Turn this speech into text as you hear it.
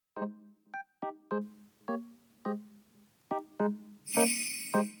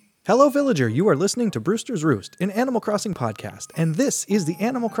Hello, villager. You are listening to Brewster's Roost, an Animal Crossing podcast, and this is the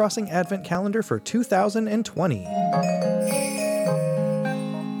Animal Crossing Advent Calendar for 2020.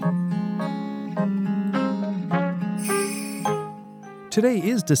 Today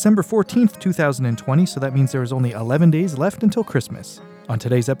is December 14th, 2020, so that means there is only 11 days left until Christmas. On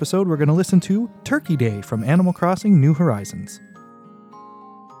today's episode, we're going to listen to Turkey Day from Animal Crossing New Horizons.